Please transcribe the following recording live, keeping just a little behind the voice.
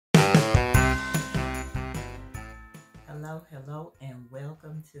Hello, and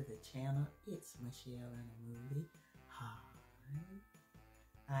welcome to the channel. It's Michelle and a Movie. Hi,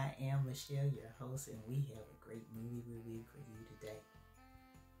 I am Michelle, your host, and we have a great movie review for you today.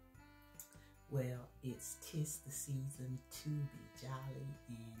 Well, it's 'tis the season to be jolly,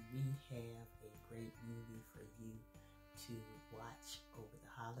 and we have a great movie for you to watch over the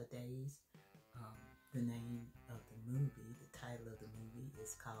holidays. The name of the movie, the title of the movie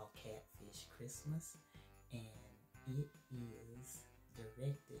is called Catfish Christmas, and it is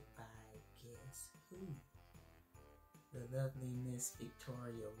directed by, guess who? The lovely Miss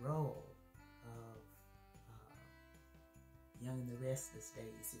Victoria Rowell of Young and the Restless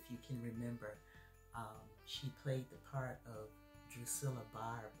Days. If you can remember, she played the part of Drusilla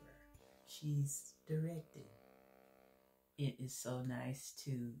Barber. She's directing. It is so nice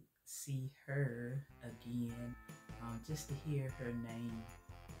to see her again, just to hear her name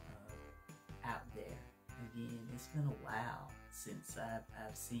out there again. It's been a while since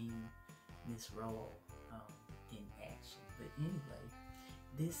I've seen Miss Rowell in action. But anyway,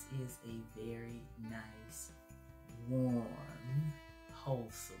 this is a very nice, warm,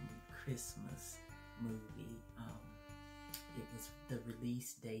 wholesome Christmas movie. The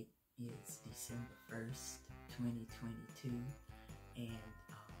release date is December 1st, 2022, and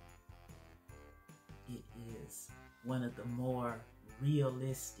it is one of the more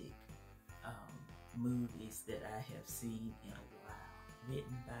realistic movies that I have seen in a while,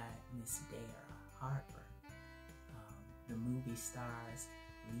 written by Miss Dara, Harper. The movie stars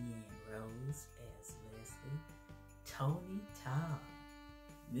Leigh Rose as Leslie, Tony Todd,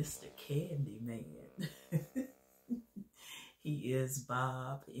 Mr. Candyman. He is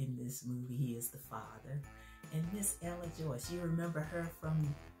Bob in this movie. He is the father. And Miss Joyce, you remember her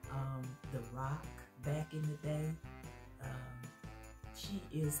from The Rock back in the day? She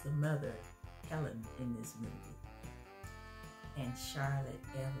is the mother, Helen, in this movie. And Charlotte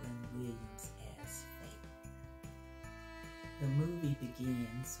Evelyn Williams as Faith. The movie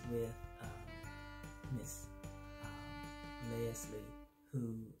begins with Miss Leslie,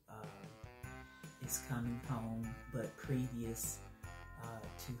 who is coming home, but previous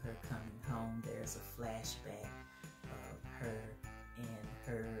to her coming home, there's a flashback of her and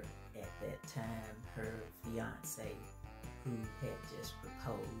her, at that time, her fiance, who had just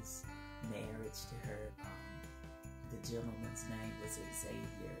proposed marriage to her. The gentleman's name was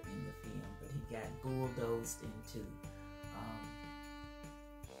Xavier in the film, but he got bulldozed into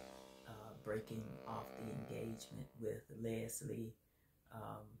breaking off the engagement with Leslie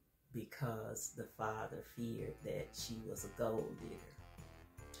because the father feared that she was a gold digger.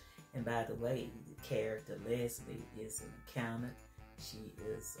 And by the way, the character Leslie is an accountant. She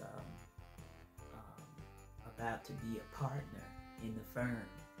is about to be a partner in the firm.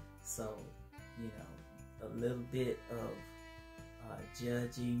 So, you know, a little bit of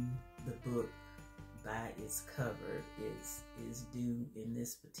judging the book by its cover is due in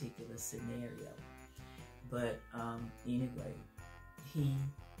this particular scenario. But anyway, he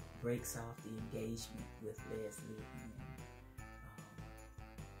breaks off the engagement with Leslie, and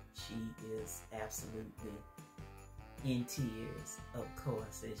she is absolutely in tears, of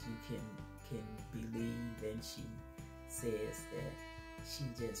course, as you can believe, and she says that she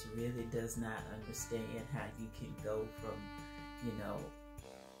just really does not understand how you can go from, you know,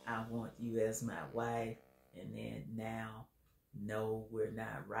 I want you as my wife, and then now, no, we're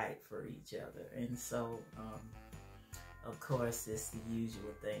not right for each other. And so, of course, it's the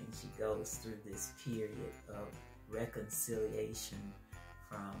usual thing. She goes through this period of reconciliation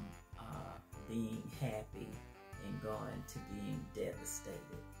from being happy and going to being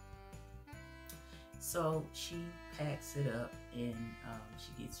devastated. So she packs it up, and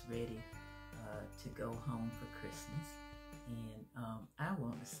she gets ready to go home for Christmas. And I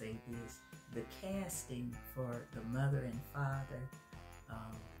want to say this, the casting for the mother and father,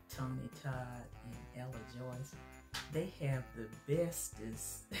 Tony Todd and Ella Joyce, they have the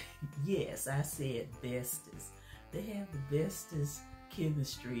bestest, yes, I said bestest, they have the bestest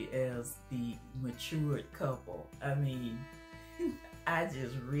chemistry as the matured couple. I mean, I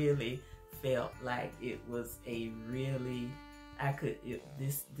just really felt like it was a really,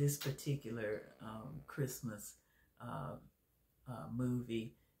 this particular Christmas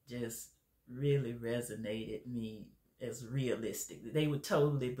movie just really resonated me as realistic. They were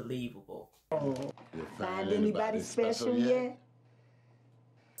totally believable. Find anybody special yet?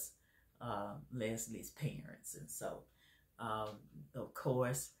 Leslie's parents, and so of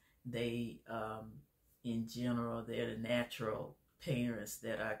course they in general, they're the natural parents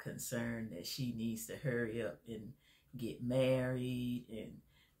that are concerned that she needs to hurry up and get married and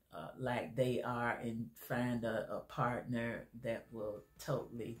like they are, and find a partner that will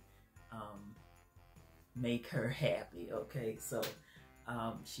totally make her happy. Okay, so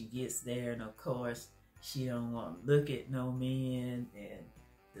she gets there, and of course she don't want to look at no men, and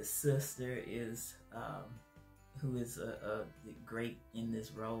the sister is who is great in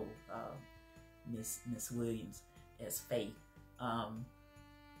this role, Miss Williams as Faith.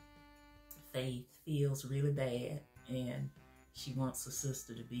 Faith feels really bad, and she wants her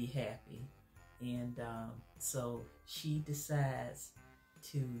sister to be happy, and so she decides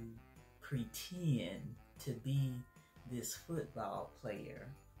to pretend to be this football player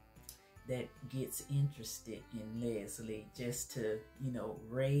that gets interested in Leslie, just to, you know,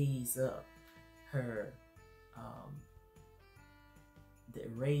 raise up her,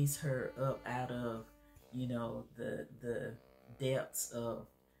 raise her up out of, you know, the depths of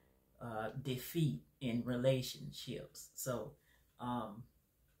defeat in relationships. So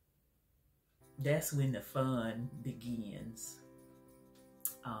that's when the fun begins.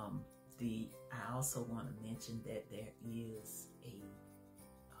 I also want to mention that there is a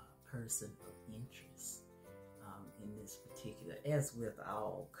person of interest in this particular, as with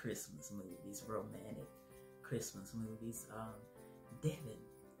all Christmas movies, romantic Christmas movies. Devin,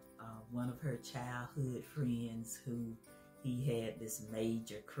 one of her childhood friends, who he had this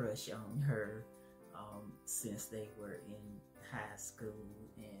major crush on her since they were in high school,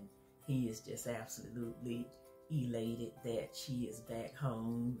 and he is just absolutely elated that she is back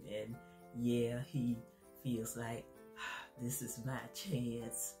home, and yeah, he feels like this is my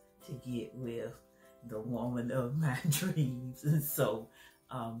chance to get with the woman of my dreams. And so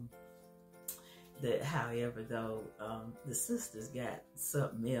however though, the sisters got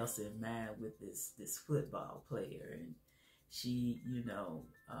something else in mind with this football player, and she, you know,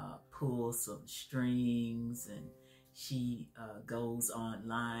 pulls some strings, and she goes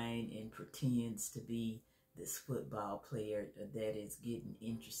online and pretends to be this football player that is getting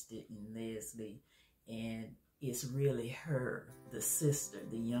interested in Leslie, and it's really her, the sister,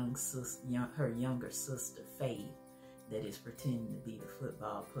 her younger sister Faith, that is pretending to be the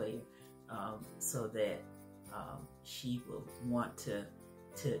football player, so that she will want to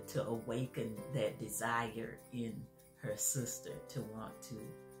awaken that desire in her sister to want to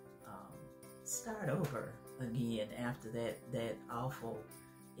start over again after that awful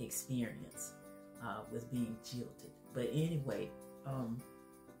experience with being jilted. But anyway,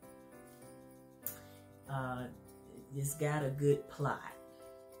 it's got a good plot.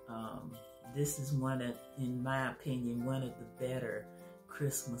 This is in my opinion, one of the better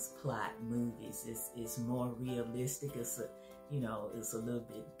Christmas plot movies. It's more realistic. It's a little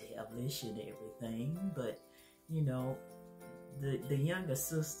bit devilish and everything, but you know, the younger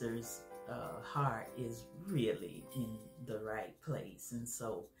sister's heart is really in the right place, and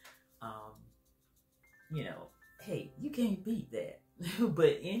so you know, hey, you can't beat that.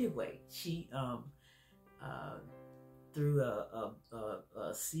 But anyway, she through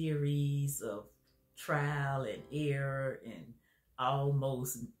a series of trial and error and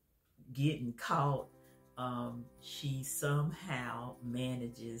almost getting caught, she somehow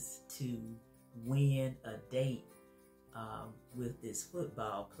manages to win a date with this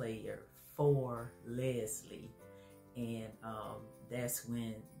football player for Leslie, and that's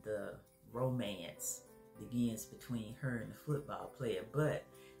when the romance begins between her and the football player. But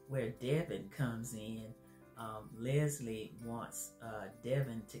where Devin comes in, Leslie wants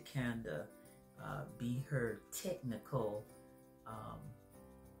Devin to kind of be her technical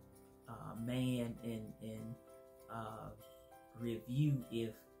man and review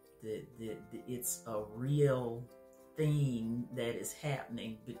if it's a real thing that is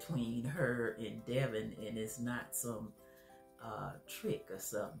happening between her and Devin, and it's not some trick or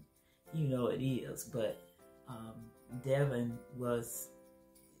something. You know it is, but Devin was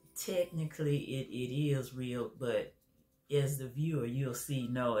technically it is real, but as the viewer you'll see,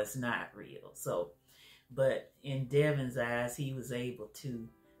 no, it's not real. So, but in Devin's eyes, he was able to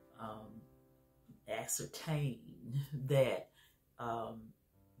ascertain that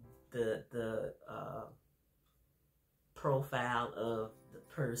the profile of the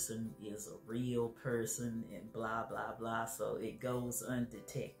person is a real person, and blah blah blah, so it goes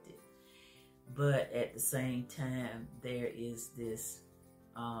undetected. But at the same time, there is this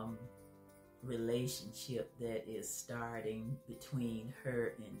relationship that is starting between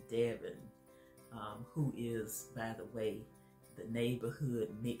her and Devin, who is, by the way, the neighborhood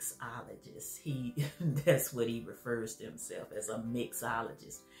mixologist. That's what he refers to himself, as a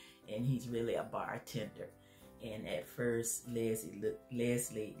mixologist, and he's really a bartender. And at first,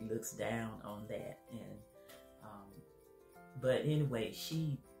 Leslie looks down on that, and but anyway,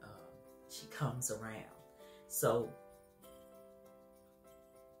 she she comes around. So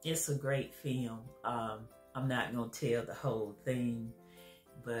it's a great film. I'm not going to tell the whole thing,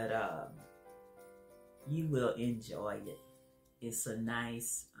 but you will enjoy it. It's a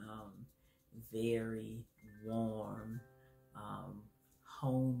nice, very warm,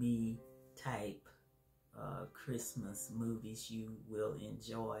 homey type Christmas movies you will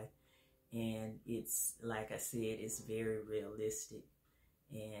enjoy. And it's, like I said, it's very realistic.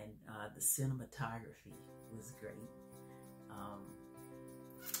 And the cinematography was great.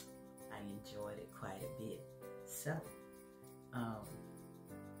 I enjoyed it quite a bit. So,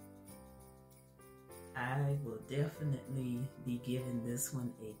 I will definitely be giving this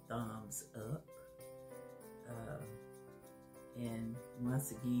one a thumbs up. And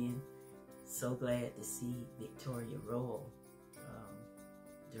once again, so glad to see Victoria Rowell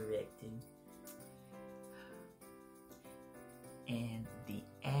directing. And the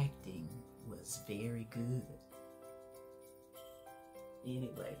acting was very good.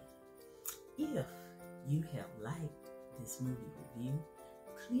 Anyway, if you have liked this movie review,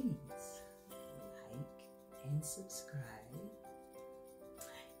 please like and subscribe.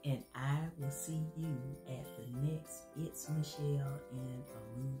 And I will see you at the next It's Michelle in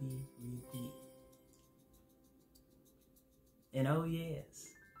a Movie Review. And oh yes,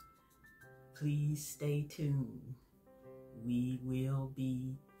 please stay tuned. We will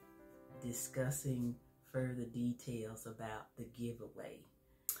be discussing further details about the giveaway.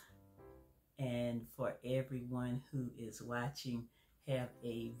 And for everyone who is watching, have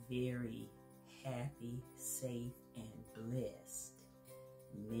a very happy, safe, and blessed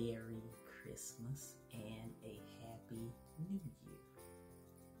Merry Christmas and a Happy New Year.